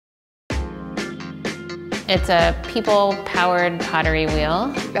It's a people-powered pottery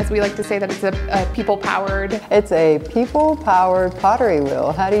wheel. As we like to say, that it's a people-powered. It's a people-powered pottery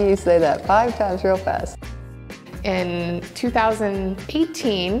wheel. How do you say that 5 times real fast? In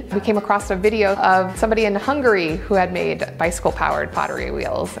 2018, we came across a video of somebody in Hungary who had made bicycle-powered pottery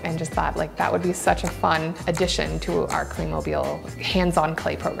wheels, and just thought like that would be such a fun addition to our Claymobile hands-on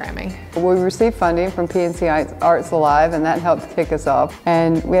clay programming. We received funding from PNC Arts Alive, and that helped kick us off.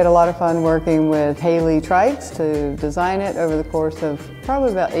 And we had a lot of fun working with Haley Trites to design it over the course of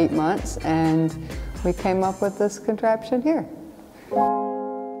probably about 8 months, and we came up with this contraption here.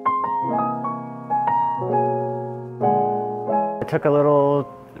 It took a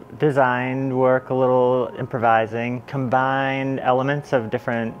little design work, a little improvising, combined elements of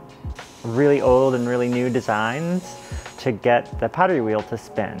different really old and really new designs to get the pottery wheel to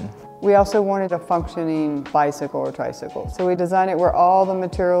spin. We also wanted a functioning bicycle or tricycle. So we designed it where all the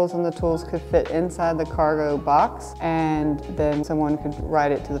materials and the tools could fit inside the cargo box, and then someone could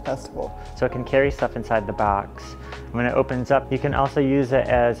ride it to the festival. So it can carry stuff inside the box. When it opens up, you can also use it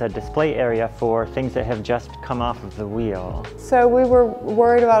as a display area for things that have just come off of the wheel. So we were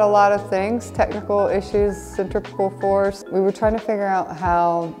worried about a lot of things, technical issues, centrifugal force. We were trying to figure out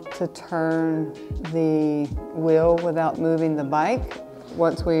how to turn the wheel without moving the bike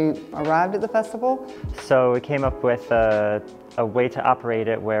once we arrived at the festival. So we came up with a way to operate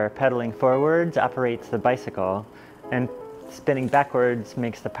it where pedaling forwards operates the bicycle and spinning backwards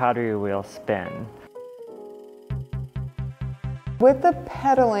makes the pottery wheel spin. With the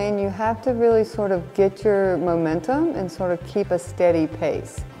pedaling, you have to really sort of get your momentum and sort of keep a steady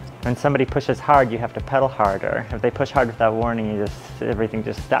pace. When somebody pushes hard, you have to pedal harder. If they push hard without warning, everything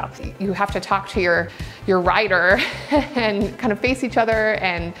just stops. You have to talk to your rider and kind of face each other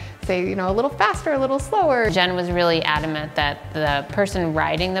and say, you know, a little faster, a little slower. Jen was really adamant that the person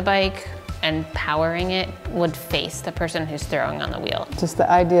riding the bike and powering it would face the person who's throwing on the wheel. Just the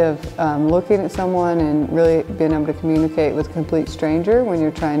idea of looking at someone and really being able to communicate with a complete stranger when you're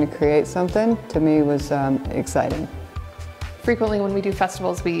trying to create something, to me was exciting. Frequently when we do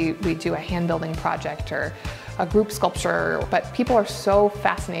festivals, we do a hand building project or a group sculpture, but people are so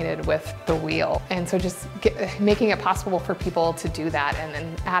fascinated with the wheel. And so just making it possible for people to do that and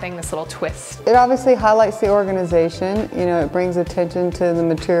then adding this little twist. It obviously highlights the organization, you know, it brings attention to the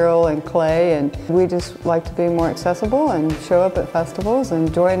material and clay, and we just like to be more accessible and show up at festivals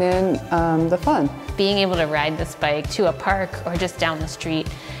and join in the fun. Being able to ride this bike to a park or just down the street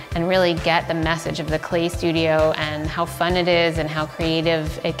and really get the message of the clay studio and how fun it is and how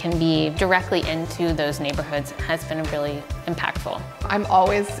creative it can be directly into those neighborhoods has been really impactful. I'm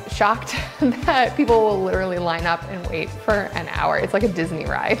always shocked that people will literally line up and wait for an hour. It's like a Disney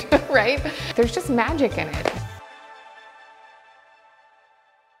ride, right? There's just magic in it.